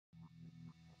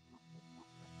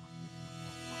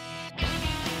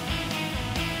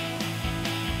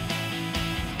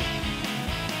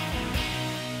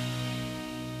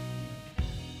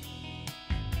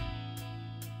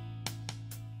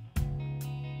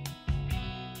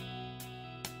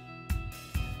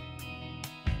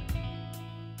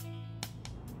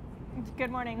Good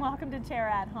morning. Welcome to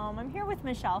TERRA at Home. I'm here with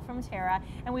Michelle from TERRA,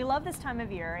 and we love this time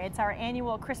of year. It's our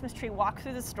annual Christmas tree walk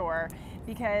through the store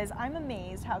because I'm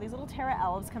amazed how these little TERRA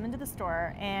elves come into the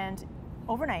store and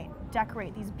overnight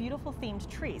decorate these beautiful themed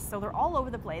trees. So they're all over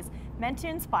the place, meant to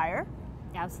inspire.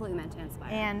 Absolutely meant to inspire.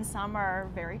 And some are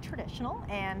very traditional,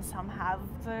 and some have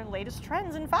the latest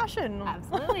trends in fashion.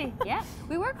 Absolutely, yeah.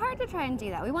 We work hard to try and do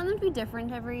that. We want them to be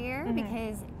different every year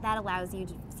because that allows you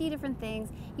to see different things.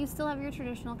 You still have your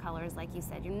traditional colors, like you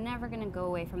said. You're never going to go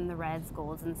away from the reds,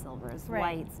 golds, and silvers.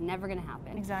 Right. Whites, never going to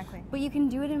happen. Exactly. But you can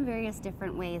do it in various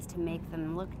different ways to make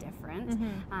them look different,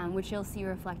 which you'll see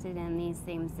reflected in these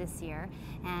themes this year.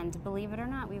 And believe it or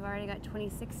not, we've already got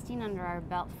 2016 under our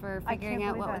belt for figuring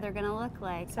out what they're going to look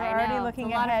like. So already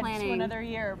looking ahead to another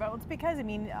year, but it's because, I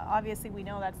mean, obviously we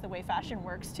know that's the way fashion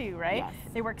works too, right? Yes.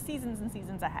 They work seasons and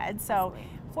seasons ahead. So Absolutely.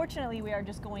 Fortunately, we are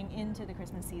just going into the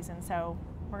Christmas season, so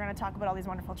we're going to talk about all these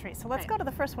wonderful trees. So let's go to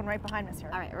the first one right behind us here.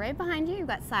 All right, right behind you, you've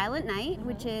got Silent Night,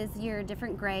 which is your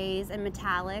different grays and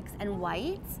metallics and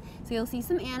whites. So you'll see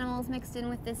some animals mixed in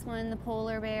with this one, the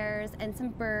polar bears and some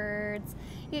birds.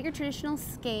 You get your traditional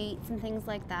skates and things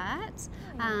like that.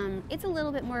 It's a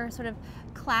little bit more sort of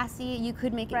classy. You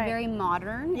could make it very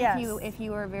modern if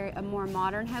you were a more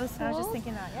modern household. I was just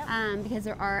thinking that, yeah. Because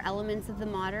there are elements of the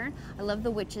modern. I love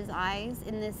the witch's eyes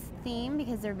in this theme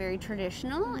because they're very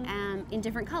traditional in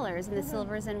different colors, in the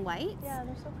silvers and whites. Yeah,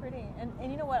 they're so pretty.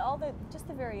 And you know what, just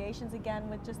the variations again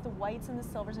with just the whites and the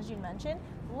silvers as you mentioned.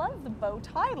 Love the bow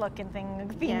tie looking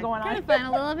thing being going on. Kind of fun,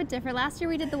 a little bit different. Last year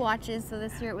we did the watches, so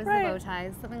this year it was the bow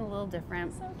ties, something a little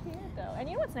different. So cute though. And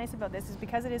you know what's nice about this is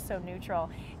because it is so neutral,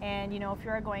 and you know, if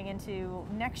you're going into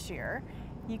next year,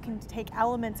 you can take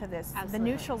elements of this. Absolutely. The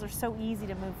neutrals are so easy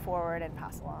to move forward and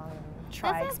pass along and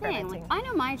try experimenting. Like, I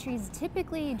know my trees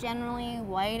typically generally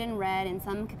white and red in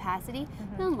some capacity.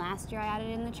 Then last year I added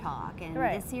in the chalk, and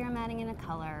this year I'm adding in a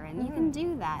color, and you can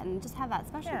do that and just have that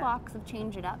special box of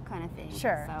change it up kind of thing.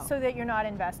 Sure, so that you're not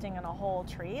investing in a whole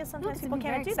tree. Sometimes people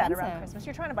can't do that around Christmas.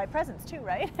 You're trying to buy presents too,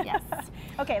 right? Yes.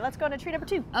 Okay, let's go to tree number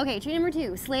 2. Okay, tree number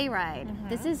 2, sleigh ride.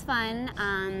 This is fun.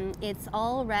 It's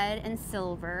all red and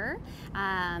silver.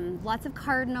 Lots of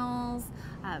cardinals,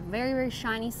 very, very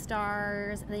shiny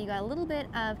stars, and then you got a little bit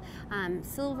of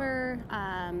silver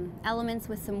elements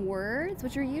with some words,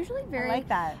 which are usually very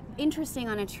interesting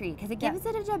on a tree because it gives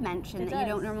it a dimension that you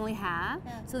don't normally have.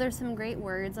 So there's some great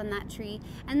words on that tree,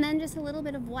 and then just a little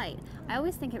bit of white. I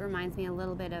always think it reminds me a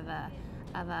little bit of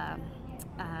a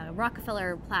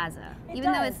Rockefeller Plaza,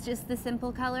 even though it's just the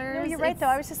simple colors. No, you're right though.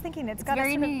 I was just thinking it's got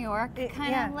very New York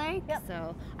kind of like. Yep.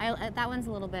 So that one's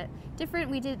a little bit different.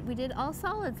 We did all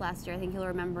solids last year. I think you'll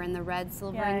remember in the red,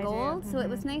 silver, and gold. So it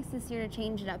was nice this year to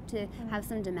change it up to have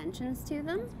some dimensions to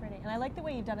them. That's pretty, and I like the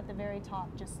way you've done at the very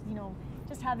top. Just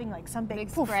just having like some big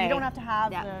poof. Spray. You don't have to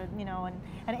have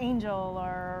an angel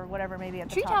or whatever maybe at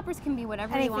the Tree top. toppers can be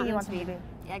whatever you want them to be.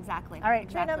 Yeah, exactly. All right,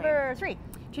 tree number 3.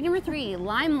 Tree number 3,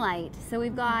 limelight. So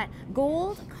we've got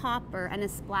gold, copper, and a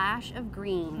splash of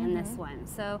green in this one.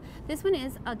 So this one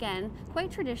is, again, quite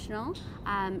traditional,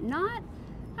 not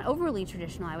overly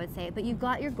traditional, I would say, but you've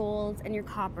got your golds and your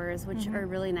coppers, which are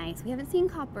really nice. We haven't seen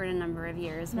copper in a number of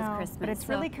years with Christmas. But it's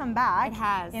really come back. It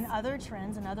has. In other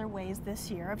trends and other ways this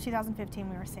year. Of 2015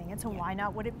 we were seeing it, so why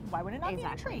would it not be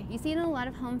a tree? You see it in a lot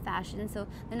of home fashion, so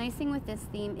the nice thing with this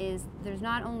theme is there's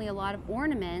not only a lot of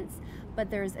ornaments, but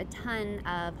there's a ton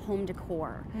of home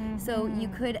decor. So you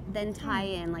could then tie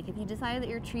in, like if you decided that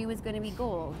your tree was going to be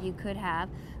gold, you could have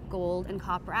gold and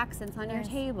copper accents on your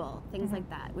table, things like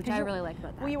that, which I really like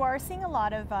about that. Well, you are seeing a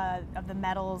lot of the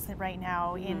metals right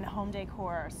now in home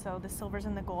decor, so the silvers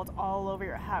and the golds all over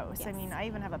your house. I mean, I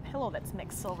even have a pillow that's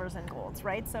mixed silvers and golds,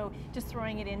 right? So just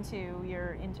throwing it into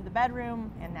the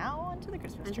bedroom and now onto the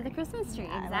Christmas tree. Onto the Christmas tree,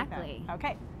 exactly. Like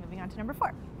okay, moving on to number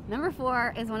 4. Number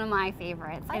 4 is one of my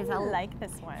favorites. I like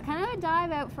this one. It's kind of a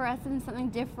dive out for us in something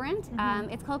different.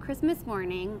 It's called Christmas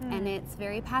Morning, and it's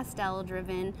very pastel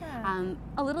driven,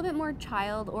 a little bit more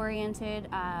child oriented,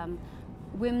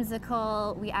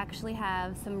 whimsical. We actually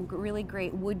have some really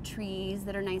great wood trees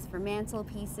that are nice for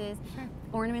mantelpieces.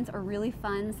 Ornaments are really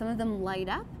fun. Some of them light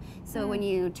up, so when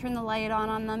you turn the light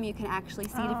on them, you can actually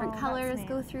see different colors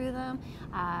go through them.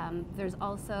 There's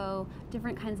also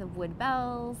different kinds of wood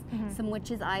bells, some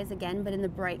witch's eyes again, but in the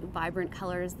bright, vibrant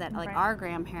colors that like our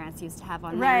grandparents used to have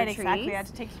on their trees. Exactly.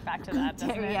 That takes you back to that,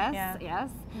 doesn't it?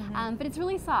 Yes. But it's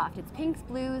really soft. It's pinks,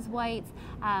 blues, whites.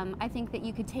 I think that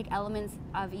you could take elements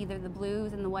of either the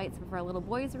blues and the whites for a little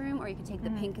boy's room, or you could take the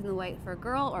pink and the white for a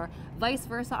girl, or vice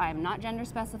versa. I'm not gender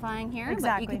specifying here.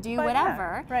 but you could do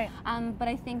whatever. Yeah, right. But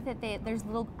I think that there's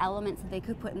little elements that they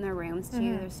could put in their rooms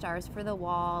too. There's stars for the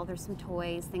wall, there's some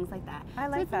toys, things like that. I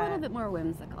like so it's that. a little bit more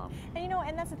whimsical. And you know,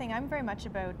 and that's the thing, I'm very much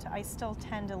about, I still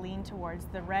tend to lean towards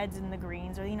the reds and the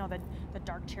greens, or you know, the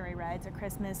dark cherry reds at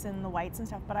Christmas and the whites and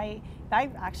stuff, but I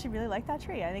actually really like that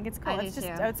tree. I think it's cool. It's just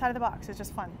outside of the box. It's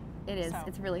just fun. It is.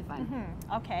 It's really fun.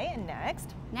 Okay, and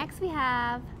next? Next we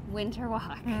have Winter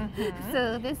Walk.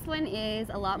 So this one is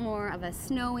a lot more of a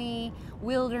snowy,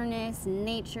 wilderness,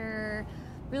 nature.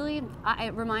 Really,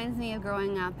 it reminds me of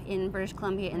growing up in British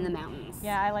Columbia in the mountains.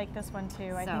 Yeah, I like this one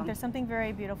too. I think there's something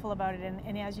very beautiful about it,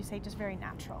 and as you say, just very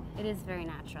natural. It is very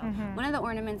natural. One of the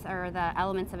ornaments or the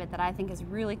elements of it that I think is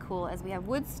really cool is we have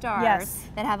wood stars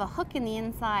that have a hook in the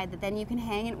inside that then you can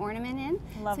hang an ornament in.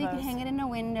 Love so you those. can hang it in a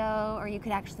window, or you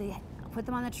could actually put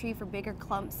them on the tree for bigger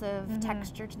clumps of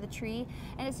texture to the tree,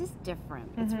 and it's just different.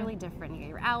 It's really different. You get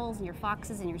your owls and your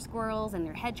foxes and your squirrels and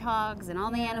your hedgehogs and all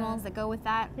the animals that go with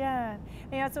that. Yeah,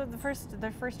 so the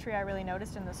first tree I really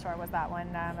noticed in the store was that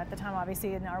one. At the time,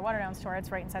 obviously, in our Waterdown store,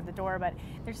 it's right inside the door, but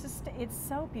it's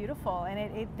so beautiful, and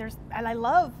and I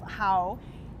love how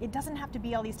it doesn't have to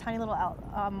be all these tiny little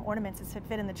ornaments that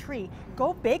fit in the tree.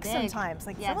 Go big sometimes.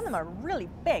 Like some of them are really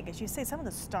big. As you say, some of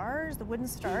the stars, the wooden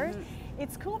stars.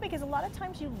 It's cool because a lot of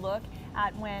times you look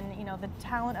at when, you know, the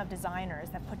talent of designers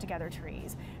that put together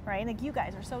trees, right? Like you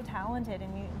guys are so talented,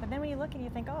 but then when you look and you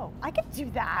think, oh, I could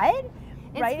do that.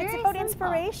 Right? It's about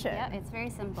inspiration. Yeah, it's very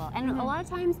simple. And a lot of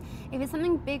times, if it's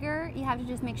something bigger, you have to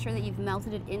just make sure that you've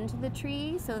melted it into the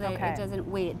tree so that it doesn't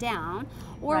weigh it down,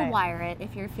 or wire it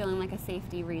if you're feeling like a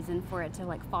safety reason for it to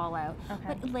like fall out.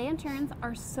 But lanterns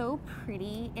are so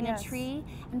pretty in a tree,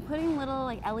 and putting little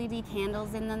like LED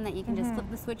candles in them that you can just flip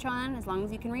the switch on as long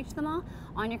as you can reach them all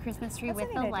on your Christmas tree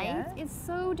with the lights. It's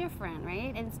so different,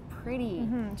 right? And it's pretty.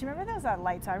 Do you remember those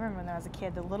lights? I remember when I was a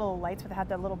kid, the little lights that had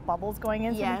the little bubbles going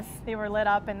in. Yes. They were lit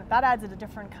up, and that adds a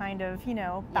different kind of, you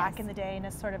know, back in the day, and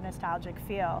a sort of nostalgic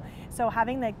feel. So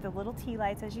having like the little tea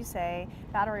lights, as you say,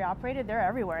 battery operated, they're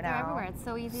everywhere now. They're everywhere. It's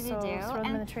so easy to do. Throw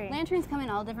them in the tree. Lanterns come in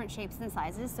all different shapes and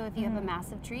sizes. So if you have a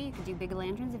massive tree, you could do big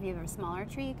lanterns. If you have a smaller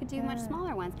tree, you could do much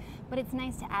smaller ones. But it's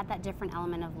nice to add that different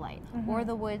element of light. Or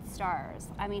the wood stars.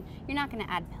 I mean, you're not going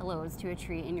to add pillows to a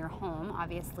tree in your home,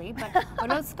 obviously. But what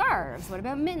about scarves? What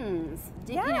about mittens?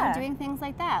 You know, doing things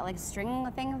like that, like stringing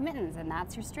a thing of mittens, and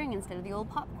that's your string instead of the old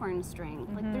popcorn string.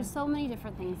 Like there's so many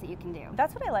different things that you can do.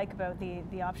 That's what I like about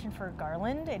the option for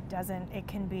garland. It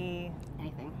can be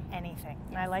anything.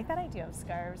 And I like that idea of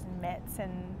scarves and mitts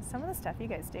and some of the stuff you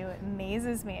guys do. It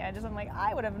amazes me. I'm like,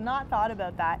 I would have not thought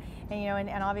about that. And you know,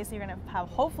 and obviously you're going to have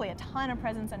hopefully a ton of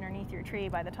presents underneath your tree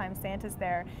by the time Santa's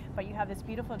there. But you have this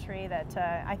beautiful tree that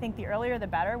I think the earlier the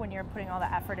better when you're putting all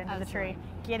the effort into the tree.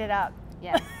 Get it up.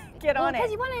 Yes. Get on it.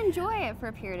 Because you want to enjoy it for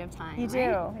a period of time. You do.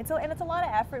 And it's a lot of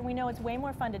effort. We know it's way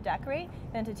more fun to decorate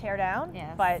than to tear down.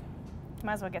 Yes. But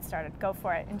might as well get started. Go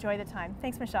for it. Enjoy the time.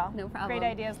 Thanks, Michelle. No problem. Great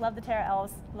ideas. Love the Terra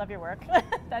elves. Love your work.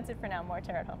 That's it for now. More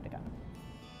Terra at Home to come.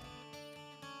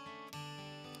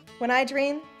 When I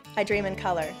dream in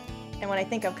color. And when I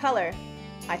think of color,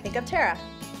 I think of Terra.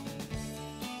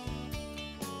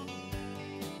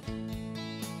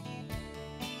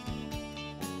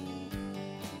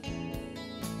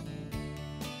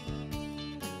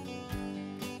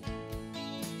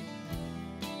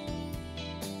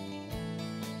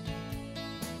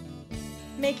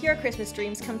 Make your Christmas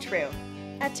dreams come true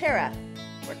at Terra,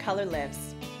 where color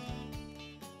lives.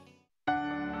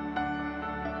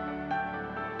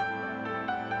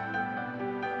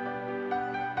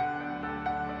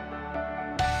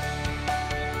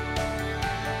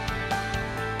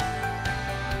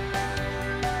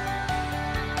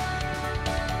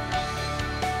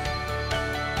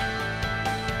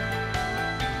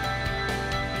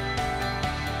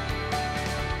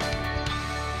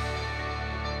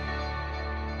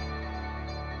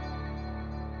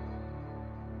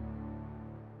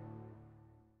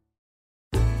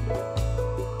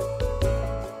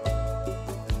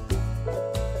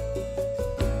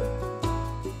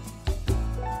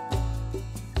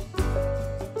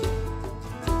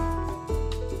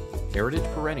 Heritage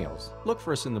Perennials. Look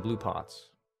for us in the blue pots.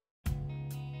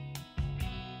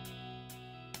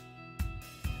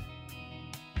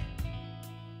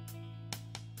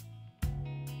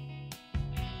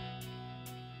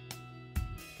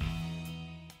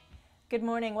 Good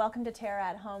morning. Welcome to TERRA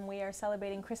at Home. We are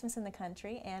celebrating Christmas in the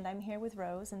country, and I'm here with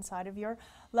Rose inside of your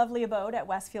lovely abode at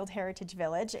Westfield Heritage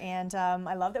Village. And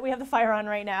I love that we have the fire on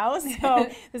right now, so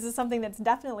this is something that's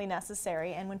definitely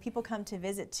necessary. And when people come to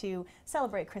visit to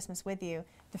celebrate Christmas with you,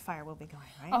 the fire will be going,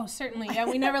 right? Oh, certainly. Yeah,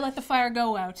 we never let the fire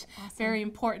go out. Awesome. Very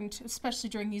important, especially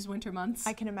during these winter months.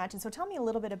 I can imagine. So tell me a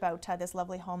little bit about this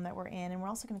lovely home that we're in, and we're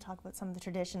also going to talk about some of the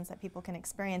traditions that people can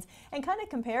experience and kind of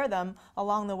compare them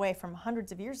along the way from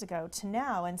hundreds of years ago to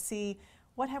now and see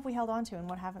what have we held on to and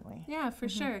what haven't we? Yeah, for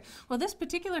sure. Well, this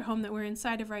particular home that we're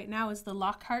inside of right now is the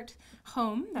Lockhart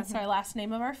home. That's our last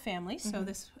name of our family, so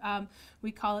this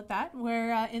we call it that. We're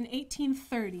in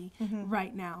 1830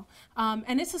 right now,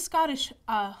 and it's a Scottish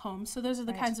home. So those are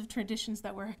the kinds of traditions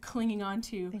that we're clinging on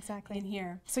to in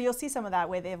here. So you'll see some of that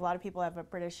with a lot of people have a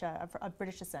British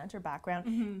descent or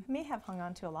background may have hung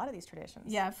on to a lot of these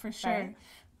traditions. Yeah, for sure. Right?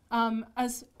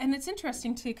 And it's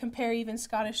interesting to compare even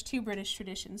Scottish to British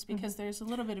traditions because there's a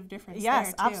little bit of difference there Yes,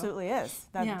 too. absolutely is.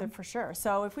 That for sure.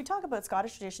 So if we talk about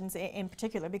Scottish traditions in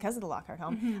particular, because of the Lockhart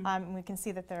home, we can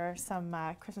see that there are some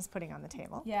Christmas pudding on the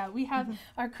table. Yeah, we have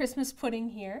our Christmas pudding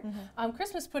here.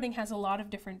 Christmas pudding has a lot of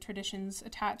different traditions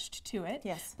attached to it.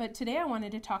 Yes. But today I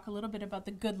wanted to talk a little bit about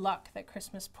the good luck that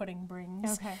Christmas pudding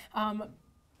brings. Okay.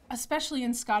 Especially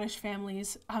in Scottish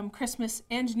families, Christmas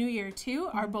and New Year too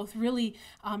are both really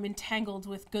entangled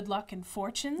with good luck and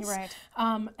fortunes. Right.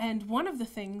 And one of the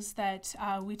things that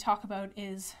we talk about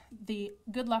is the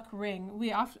good luck ring.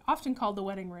 We often call the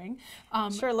wedding ring.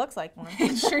 Sure looks like one.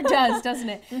 It sure does, doesn't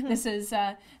it? This is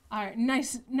our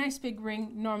nice big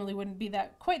ring. Normally wouldn't be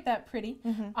quite that pretty.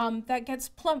 That gets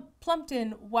plumped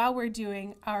in while we're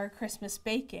doing our Christmas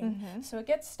baking. So it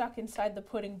gets stuck inside the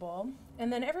pudding bowl,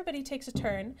 and then everybody takes a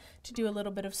turn to do a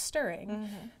little bit of stirring.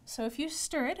 So if you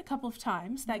stir it a couple of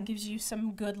times, that gives you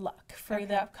some good luck for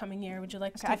the upcoming year. Would you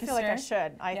like to take a stir? I feel like I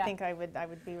should. I think I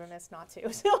would be remiss not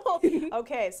to. So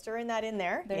okay, stirring that in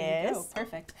there. There you go.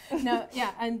 Perfect. Now,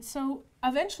 yeah, and so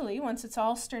eventually, once it's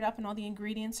all stirred up and all the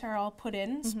ingredients are all put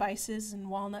in, spices and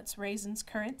walnuts, raisins,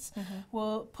 currants,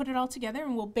 we'll put it all together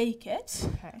and we'll bake it.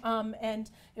 Okay. And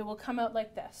it will come out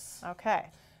like this. Okay.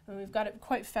 And we've got it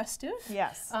quite festive.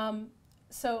 Yes.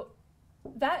 So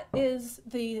that is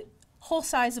the whole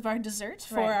size of our dessert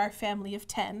for our family of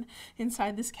 10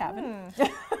 inside this cabin.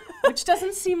 Which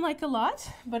doesn't seem like a lot,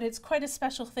 but it's quite a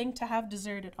special thing to have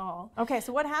dessert at all. Okay,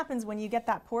 so what happens when you get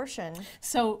that portion?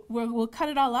 So we'll cut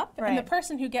it all up, and the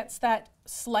person who gets that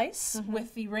slice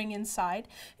with the ring inside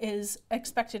is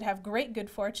expected to have great good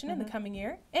fortune in the coming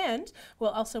year, and will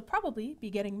also probably be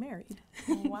getting married.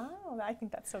 Wow, I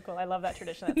think that's so cool. I love that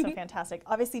tradition. That's so fantastic.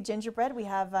 Obviously, gingerbread. We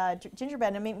have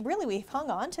gingerbread. I mean, really, we've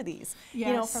hung on to these,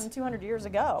 you know, from 200 years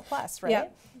ago plus, right? Yeah.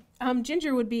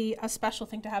 Ginger would be a special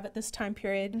thing to have at this time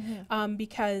period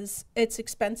because it's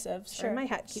expensive. Sure, my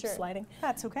hat keeps sliding.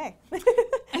 That's okay.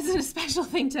 It's a special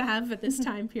thing to have at this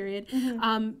time period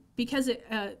because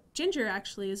ginger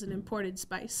actually is an imported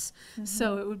spice.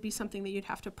 So it would be something that you'd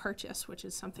have to purchase, which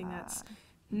is something that's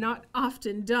not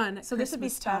often done at So Christmas this would be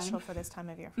special time. for this time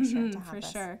of year, for sure, to have for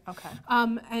this. sure. Okay.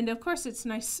 And of course it's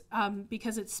nice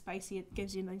because it's spicy. It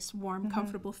gives you a nice, warm,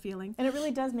 comfortable feeling. And it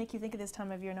really does make you think of this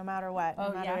time of year, no matter what. Oh,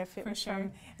 no matter yeah, if it for was sure.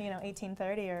 from,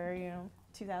 1830 or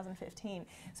 2015.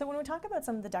 So when we talk about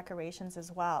some of the decorations as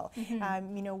well,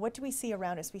 what do we see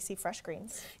around us? We see fresh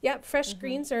greens. Yep, fresh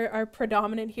greens are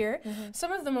predominant here.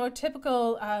 Some of the more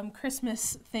typical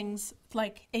Christmas things,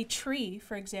 like a tree,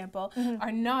 for example,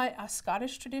 are not a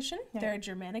Scottish tradition. They're a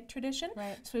Germanic tradition.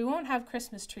 Right. So we won't have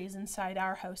Christmas trees inside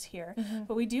our house here,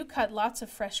 but we do cut lots of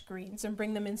fresh greens and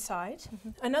bring them inside.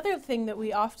 Another thing that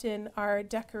we often are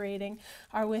decorating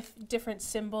are with different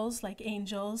symbols like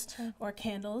angels or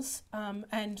candles.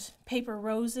 And paper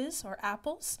roses or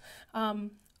apples.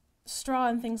 Straw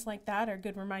and things like that are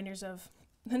good reminders of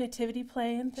the nativity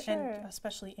play and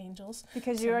especially angels.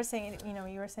 Because you were saying,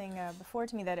 before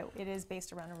to me that it is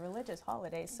based around a religious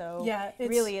holiday. So yeah,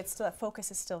 really, it's still,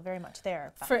 focus is still very much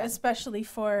there. Especially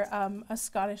for a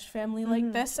Scottish family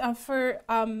like this. For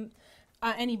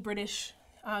any British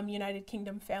United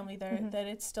Kingdom family, that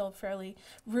it's still fairly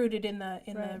rooted in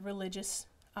the religious.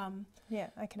 Yeah,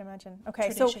 I can imagine. Okay,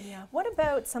 tradition, so what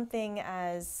about something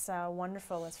as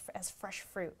wonderful as fresh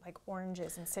fruit, like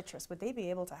oranges and citrus? Would they be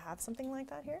able to have something like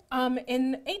that here?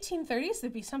 In 1830s,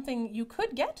 there'd be something you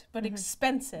could get, but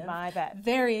expensive. I bet.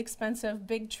 Very expensive,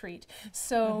 big treat.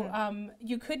 So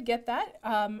you could get that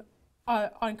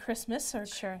on Christmas or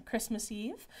Christmas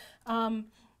Eve.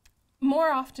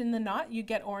 More often than not, you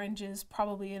get oranges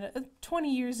probably in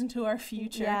 20 years into our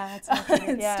future. Yeah,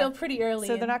 it's still pretty early.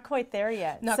 So they're not quite there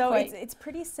yet. Not so quite. It's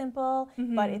pretty simple,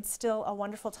 but it's still a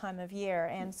wonderful time of year.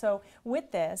 And so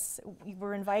with this,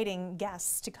 we're inviting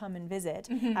guests to come and visit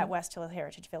at Westfield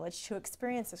Heritage Village to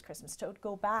experience this Christmas, to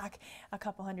go back a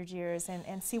couple hundred years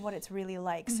and see what it's really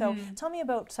like. So tell me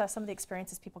about some of the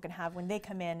experiences people can have when they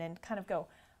come in and kind of go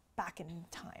back in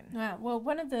time. Yeah, well,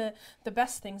 one of the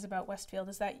best things about Westfield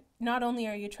is that not only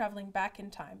are you traveling back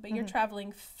in time, but you're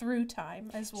traveling through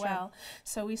time as well.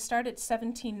 So we start at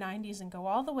 1790s and go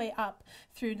all the way up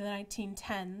through the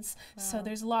 1910s. So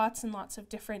there's lots and lots of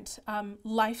different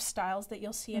lifestyles that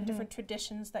you'll see and different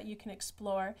traditions that you can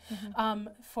explore.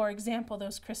 For example,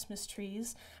 those Christmas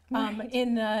trees.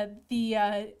 In the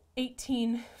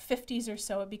 1850s or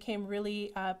so, it became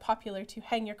really popular to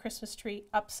hang your Christmas tree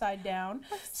upside down.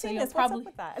 So you'll probably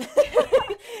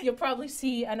you'll probably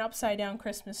see an upside down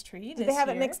Christmas tree. Did they have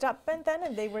it mixed up then?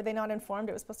 And were they not informed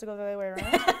it was supposed to go the other way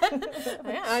around?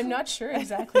 Yeah, I'm not sure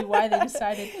exactly why they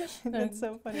decided. That's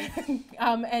so funny.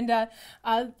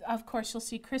 Of course, you'll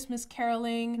see Christmas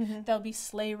caroling. There'll be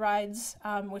sleigh rides,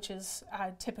 which is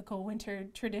a typical winter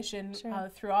tradition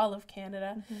through all of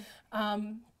Canada.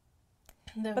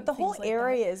 But the whole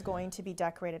area is going to be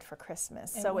decorated for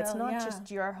Christmas. So it's not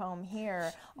just your home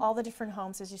here. All the different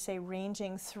homes, as you say,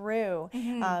 ranging through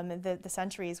the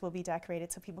centuries will be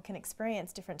decorated so people can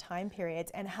experience different time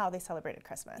periods and how they celebrated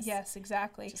Christmas. Yes,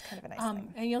 exactly. Which is kind of a nice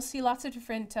thing. And you'll see lots of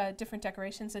different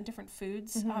decorations and different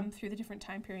foods through the different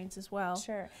time periods as well.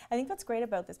 Sure. I think what's great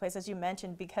about this place, as you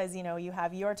mentioned, because you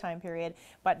have your time period,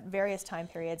 but various time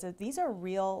periods, these are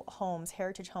real homes,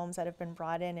 heritage homes that have been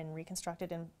brought in and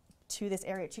reconstructed and to this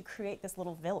area to create this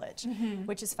little village,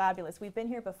 which is fabulous. We've been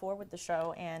here before with the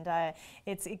show, and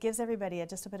it gives everybody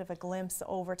just a bit of a glimpse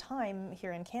over time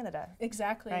here in Canada.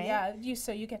 Exactly, right? Yeah.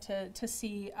 So you get to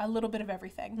see a little bit of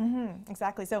everything.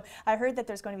 Exactly. So I heard that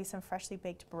there's going to be some freshly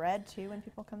baked bread too when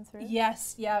people come through.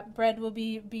 Yes, yeah. Bread will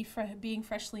be being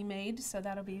freshly made, so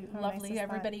that'll be lovely. Nice.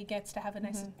 Everybody gets to have a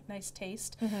nice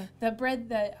taste. The bread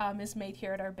that is made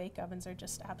here at our bake ovens are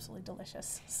just absolutely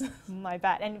delicious. I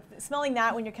bet. And smelling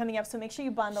that when you're coming up, so make sure you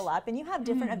bundle up. And you have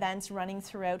different events running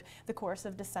throughout the course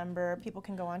of December. People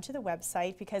can go onto the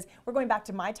website because we're going back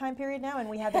to my time period now, and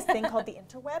we have this thing called the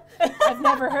interweb. I've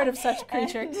never heard of such a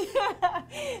creature.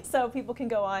 So people can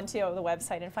go on to the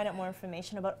website and find out more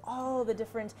information about all the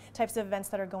different types of events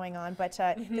that are going on. But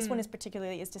this one is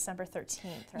particularly December 13th,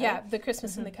 right? Yeah, the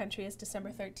Christmas in the Country is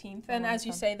December 13th. And as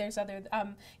you say, there's other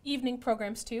evening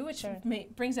programs too, which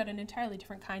brings out an entirely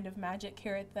different kind of magic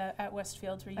here at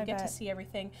Westfield, where you get to see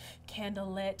everything candle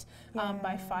lit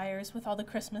by fires with all the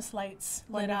Christmas lights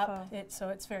lit up. So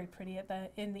it's very pretty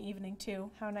in the evening too.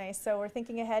 How nice. So we're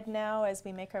thinking ahead now as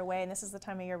we make our way, and this is the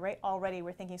time of year, right? Already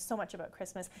we're thinking so much about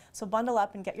Christmas. So bundle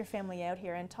up and get your family out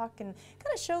here and talk and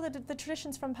kind of show the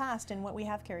traditions from past and what we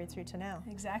have carried through to now.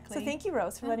 Exactly. So thank you,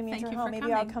 Rose, for letting me into your home.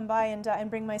 Maybe I'll come by and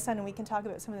bring my son and we can talk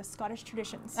about some of the Scottish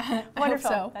traditions. Wonderful.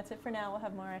 So. That's it for now. We'll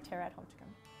have more TERRA at Home to come.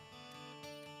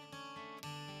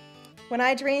 When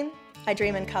I dream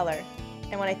in color.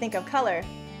 And when I think of color,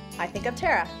 I think of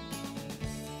TERRA.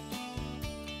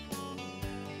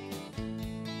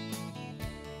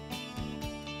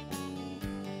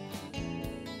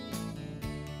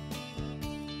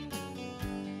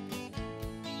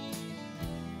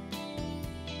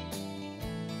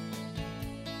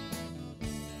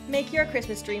 Make your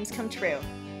Christmas dreams come true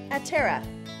at TERRA,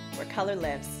 where color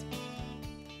lives.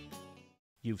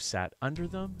 You've sat under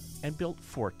them and built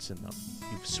forts in them.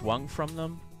 You've swung from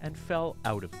them and fell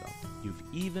out of them. You've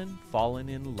even fallen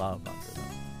in love under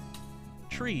them.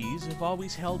 Trees have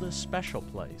always held a special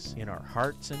place in our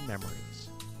hearts and memories.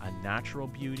 A natural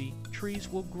beauty,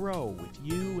 trees will grow with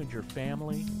you and your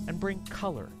family and bring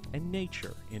color and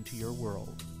nature into your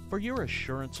world. For your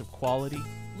assurance of quality,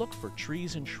 look for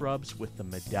trees and shrubs with the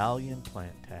Medallion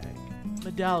plant tag.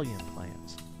 Medallion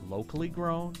plants, locally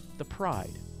grown, the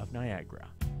pride of Niagara.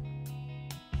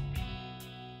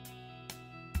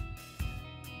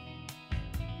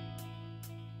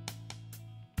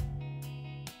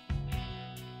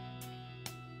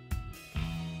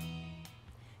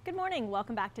 Good morning.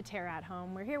 Welcome back to TERRA at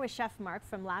Home. We're here with Chef Mark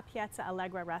from La Piazza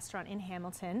Allegra Restaurant in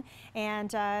Hamilton.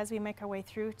 And as we make our way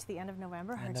through to the end of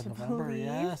November, hard to believe,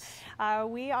 yes.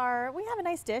 we have a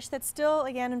nice dish that still,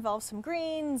 again, involves some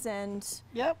greens and...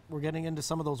 Yep, we're getting into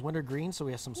some of those winter greens. So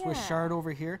we have some Swiss Chard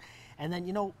over here. And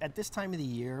then, at this time of the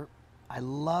year, I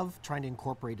love trying to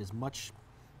incorporate as much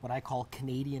what I call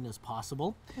Canadian as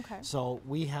possible. Okay. So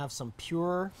we have some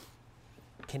pure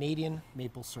Canadian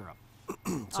maple syrup.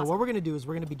 So what we're going to do is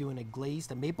we're going to be doing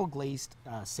a maple glazed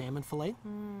salmon fillet.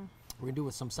 We're gonna do it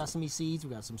with some sesame seeds.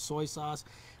 We got some soy sauce.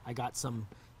 I got some,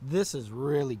 this is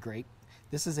really great.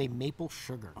 This is a maple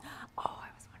sugar. Oh, I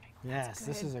was wondering. Yes,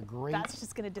 this is a great, That's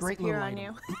just going to great disappear little on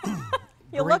item. you.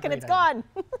 You Great, look and great it's item.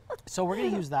 gone. So we're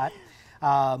going to use that.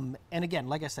 And again,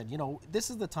 like I said, you know, this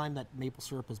is the time that maple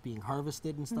syrup is being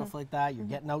harvested and stuff like that. You're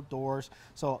getting outdoors.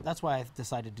 So that's why I've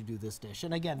decided to do this dish.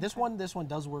 And again, this one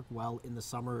does work well in the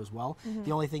summer as well.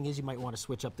 The only thing is you might want to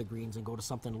switch up the greens and go to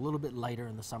something a little bit lighter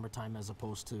in the summertime as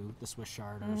opposed to the Swiss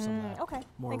Chard or some of the Okay,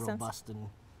 more makes sense. robust and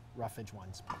roughage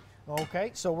ones.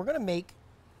 Okay, so we're going to make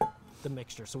the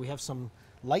mixture. So we have some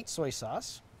light soy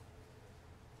sauce.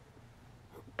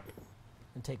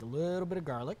 And take a little bit of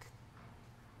garlic.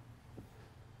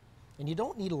 And you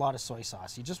don't need a lot of soy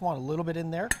sauce. You just want a little bit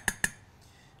in there.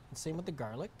 And same with the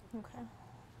garlic. Okay.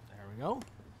 There we go.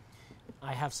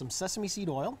 I have some sesame seed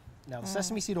oil. Now the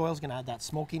sesame seed oil is going to add that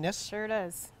smokiness. Sure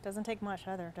does. Doesn't take much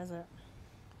either, does it?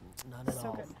 Not at So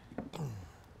all. good.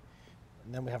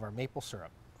 And then we have our maple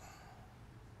syrup.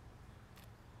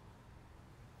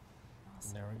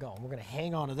 And there we go. And we're going to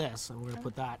hang on to this, and we're going to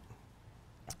put that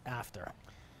after.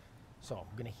 So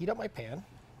I'm going to heat up my pan.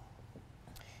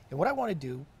 And what I want to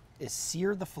do is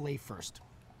sear the filet first.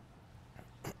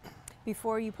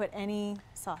 Before you put any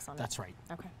sauce on it. That's right.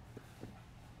 Okay.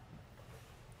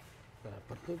 I'm going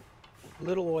to put a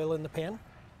little oil in the pan.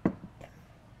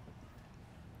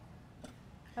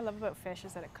 I love about fish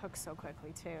is that it cooks so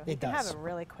quickly too. It You can does. have a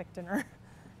really quick dinner.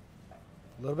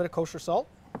 A little bit of kosher salt.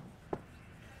 I'm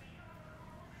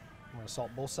going to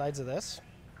salt both sides of this.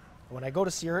 When I go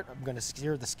to sear it, I'm going to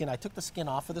sear the skin. I took the skin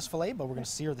off of this filet, but we're going to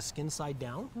sear the skin side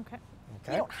down. Okay.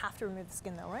 Okay. You don't have to remove the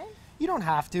skin though, right? You don't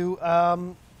have to.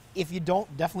 If you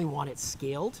don't, definitely want it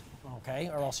scaled, okay?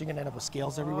 Or else you're going to end up with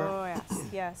scales everywhere. Oh yes,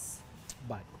 yes.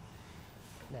 But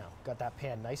now, got that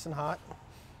pan nice and hot.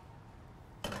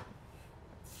 And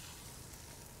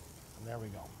there we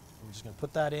go. We're just going to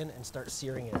put that in and start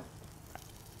searing it.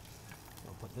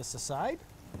 We'll put this aside.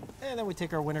 And then we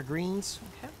take our winter greens.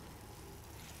 Okay.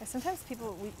 Yeah, sometimes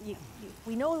people,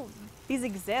 we know these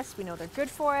exist, we know they're good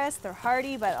for us, they're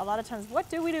hearty, but a lot of times, what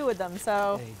do we do with them?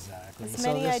 So, Exactly. as So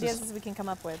many this ideas is- as we can come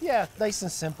up with. Yeah, nice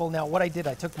and simple. Now, what I did,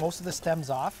 I took most of the stems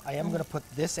off. I am going to put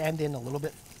this end in a little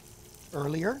bit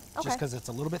earlier, Okay. just because it's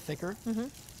a little bit thicker.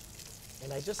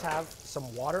 And I just have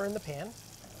some water in the pan,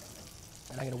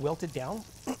 and I'm going to wilt it down.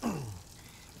 A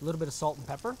little bit of salt and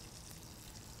pepper.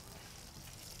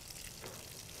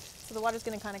 So the water's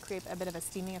going to kind of create a bit of a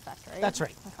steaming effect, right? That's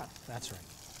right. Okay. That's right.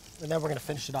 And then we're going to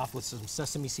finish it off with some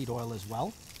sesame seed oil as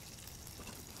well.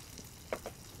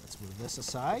 Let's move this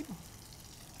aside.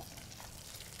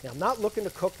 Now, I'm not looking to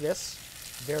cook this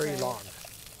very Right. long.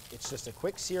 It's just a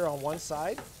quick sear on one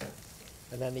side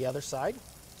and then the other side.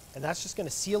 And that's just going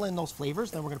to seal in those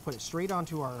flavors. Then we're going to put it straight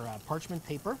onto our parchment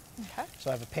paper. Okay. So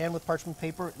I have a pan with parchment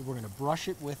paper. We're going to brush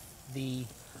it with the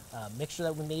mixture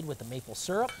that we made with the maple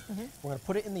syrup. We're going to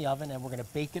put it in the oven and we're going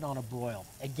to bake it on a broil.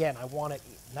 Again, I want it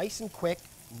nice and quick,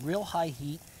 real high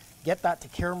heat. Get that to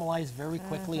caramelize very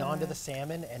quickly onto the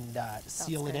salmon and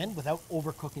seal it good. in without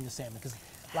overcooking the salmon. Because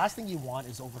last thing you want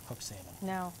is overcooked salmon.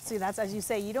 No, see that's, as you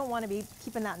say, you don't want to be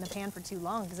keeping that in the pan for too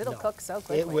long because it'll No, cook so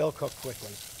quickly. It will cook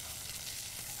quickly.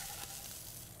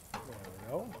 There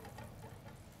we go.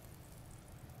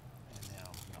 And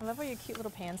now, I love all your cute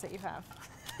little pans that you have.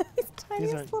 These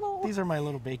tiniest little. these are my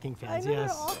little baking I pans, know,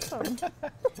 yes. they're awesome.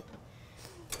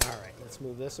 All right, let's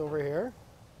move this over here.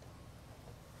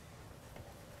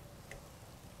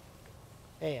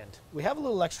 And we have a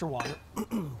little extra water,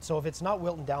 so if it's not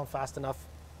wilting down fast enough,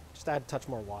 just add a touch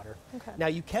more water. Okay. Now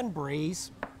you can braise,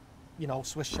 you know,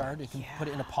 Swiss chard. You can put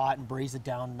it in a pot and braise it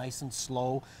down nice and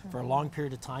slow for a long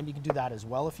period of time. You can do that as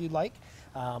well if you'd like.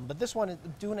 But this one,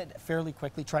 doing it fairly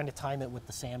quickly, trying to time it with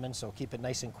the salmon, so keep it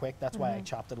nice and quick. That's why I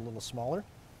chopped it a little smaller.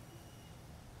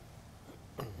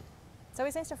 It's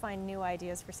always nice to find new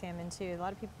ideas for salmon too. A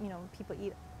lot of people, people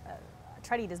eat,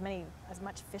 try to eat as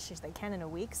much fish as they can in a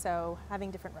week. So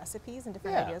having different recipes and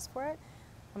different Yeah. ideas for it.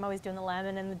 I'm always doing the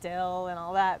lemon and the dill and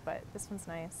all that, but this one's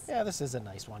nice. Yeah, this is a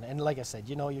nice one. And like I said,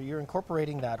 you know, you're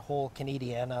incorporating that whole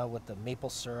Canadiana with the maple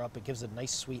syrup. It gives it a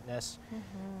nice sweetness.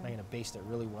 I'm going to baste it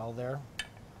really well there.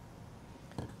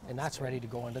 And that's ready to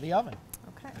go into the oven.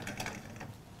 Okay.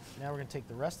 Now we're going to take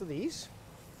the rest of these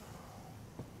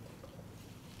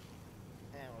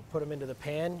and we'll put them into the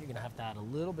pan. You're going to have to add a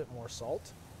little bit more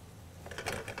salt.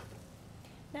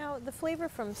 Now the flavor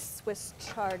from Swiss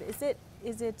chard, is it?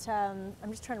 I'm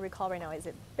just trying to recall right now. Is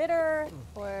it bitter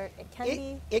or it can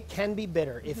be? It can be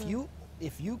bitter if you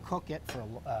cook it for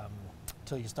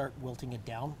till you start wilting it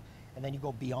down. and then you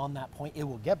go beyond that point, it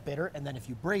will get bitter, and then if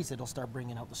you braise it, it'll start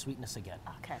bringing out the sweetness again.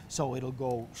 Okay. So it'll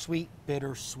go sweet,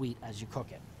 bitter, sweet as you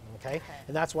cook it, okay?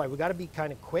 And that's why we got to be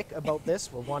kind of quick about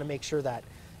this. We want to make sure that,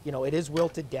 you know, it is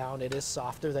wilted down, it is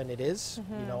softer than it is,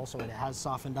 you know, so it has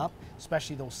softened up,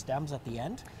 especially those stems at the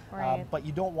end. Right. But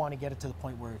you don't want to get it to the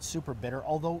point where it's super bitter,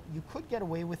 although you could get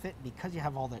away with it because you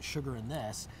have all that sugar in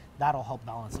this. That'll help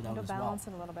balance it out It'll as well. balance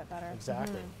it a little bit better.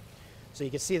 Exactly. So you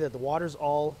can see that the water's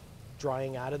all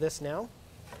drying out of this now.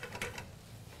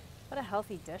 What a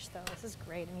healthy dish, though. This is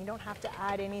great, and you don't have to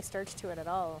add any starch to it at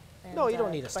all. And, No, you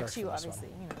don't need a starch But you for this obviously,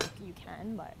 one. you know, you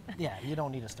can, but. Yeah, you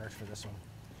don't need a starch for this one.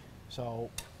 So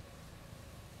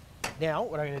now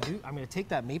what I'm going to do, I'm going to take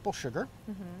that maple sugar,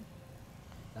 and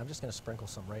I'm just going to sprinkle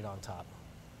some right on top.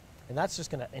 And that's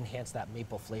just going to enhance that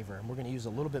maple flavor, and we're going to use a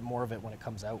little bit more of it when it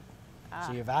comes out.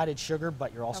 So you've added sugar,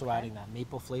 but you're also adding that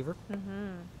maple flavor.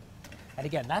 And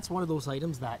again, that's one of those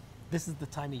items that this is the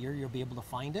time of year you'll be able to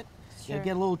find it. Sure. It'll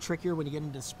get a little trickier when you get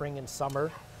into spring and summer.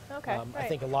 Okay, I right.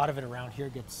 think a lot of it around here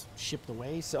gets shipped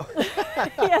away, so.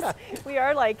 Yes, we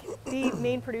are like the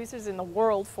main producers in the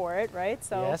world for it, right?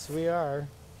 So Yes, we are.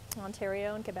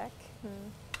 Ontario and Quebec.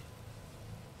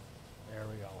 There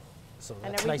we go. So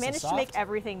And that's we've nice and managed to make soft.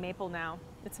 everything maple now.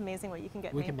 It's amazing what you can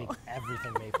get We maple. can make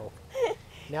everything maple.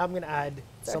 Now I'm going to add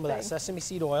our some of that thing. sesame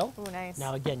seed oil. Ooh, nice.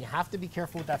 Now again, you have to be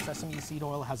careful with that sesame seed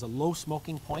oil. It has a low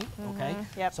smoking point, okay?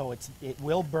 Yep. So it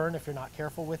will burn if you're not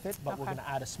careful with it, but we're Okay. going to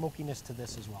add a smokiness to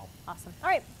this as well. Awesome. All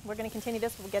right, we're going to continue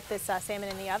this. We'll get this salmon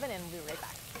in the oven, and we'll be right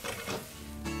back.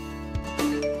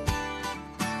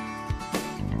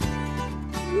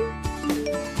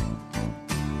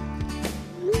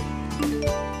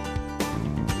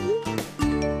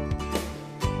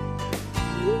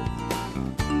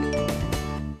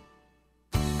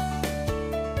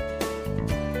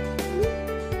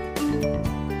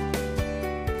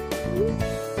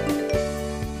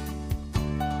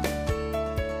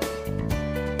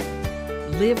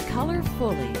 Live color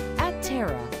fully at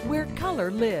TERRA, where color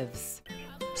lives.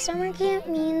 Summer camp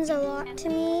means a lot to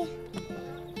me,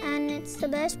 and it's the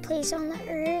best place on the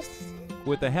earth.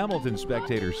 With the Hamilton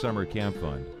Spectator Summer Camp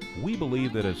Fund, we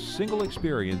believe that a single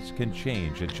experience can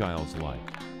change a child's life.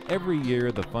 Every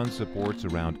year, the fund supports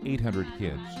around 800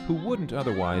 kids who wouldn't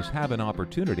otherwise have an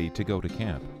opportunity to go to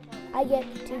camp. I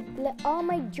get to let all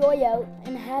my joy out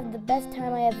and have the best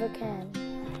time I ever can.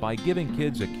 By giving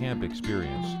kids a camp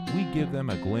experience, we give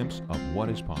them a glimpse of what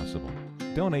is possible.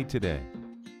 Donate today.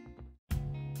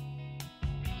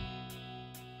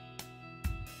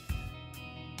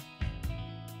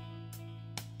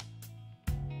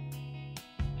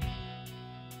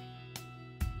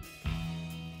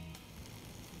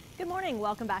 Good morning.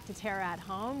 Welcome back to TERRA at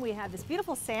Home. We have this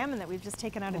beautiful salmon that we've just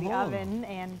taken out of the oven,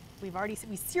 and we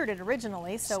seared it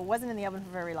originally, so it wasn't in the oven for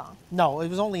very long. No, it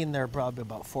was only in there probably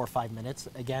about 4 or 5 minutes.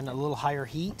 Again, a little higher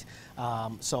heat.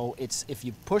 So if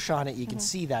you push on it, you can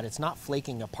see that it's not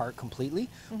flaking apart completely,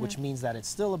 which means that it's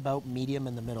still about medium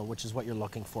in the middle, which is what you're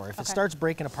looking for. If it starts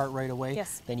breaking apart right away,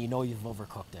 then you know you've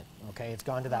overcooked it. Okay, it's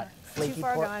gone to that flaky Too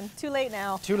far part. gone. Too late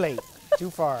now. Too late. Too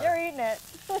far. You're eating it.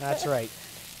 That's right.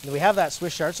 And we have that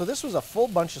Swiss Chard. So this was a full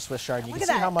bunch of Swiss Chard. You can at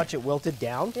see that. how much it wilted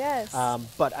down. Yes.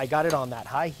 But I got it on that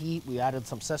high heat. We added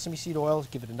some sesame seed oil to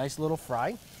give it a nice little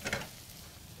fry.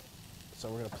 So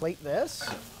we're going to plate this.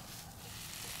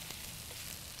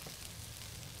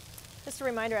 Just a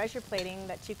reminder as you're plating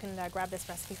that you can grab this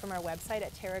recipe from our website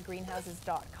at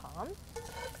terragreenhouses.com.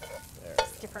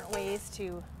 There's different ways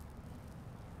to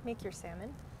make your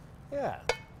salmon. Yeah.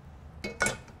 There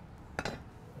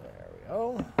we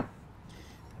go. And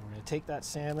we're going to take that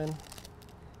salmon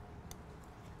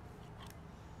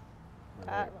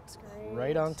That looks great.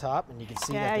 right on top, and you can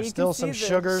see Yeah, that you there's can still see some the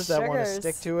sugars that want to sugars.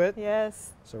 stick to it.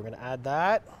 Yes. So we're going to add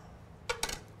that.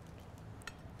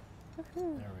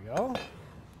 There we go.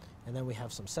 And then we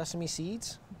have some sesame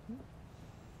seeds. We're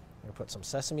going to put some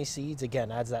sesame seeds.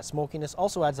 Again, adds that smokiness.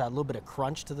 Also adds that little bit of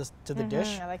crunch to the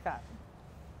dish. I like that.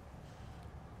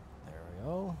 There we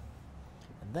go.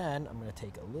 And then I'm going to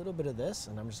take a little bit of this,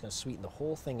 and I'm just going to sweeten the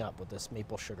whole thing up with this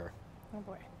maple sugar. Oh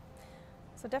boy.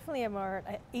 So definitely a more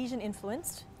Asian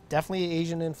influenced. Definitely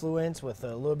Asian influence with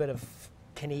a little bit of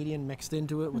Canadian mixed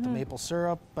into it with the maple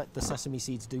syrup, but the sesame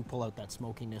seeds do pull out that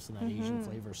smokiness and that Asian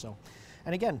flavor. So,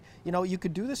 and again, you know, you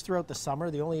could do this throughout the summer.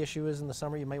 The only issue is in the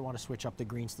summer you might want to switch up the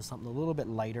greens to something a little bit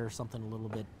lighter, something a little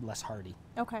bit less hearty.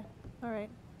 Okay. All right.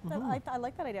 I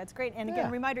like that idea. It's great. And again,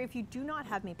 reminder, if you do not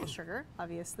have maple sugar,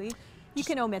 obviously, you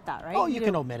can omit that, right? Oh, you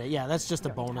can omit it. Yeah, that's just a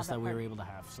don't need to bonus have that that we part. were able to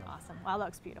have. So. Awesome. Well, that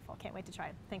looks beautiful. Can't wait to try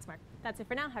it. Thanks, Mark. That's it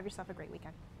for now. Have yourself a great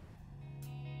weekend.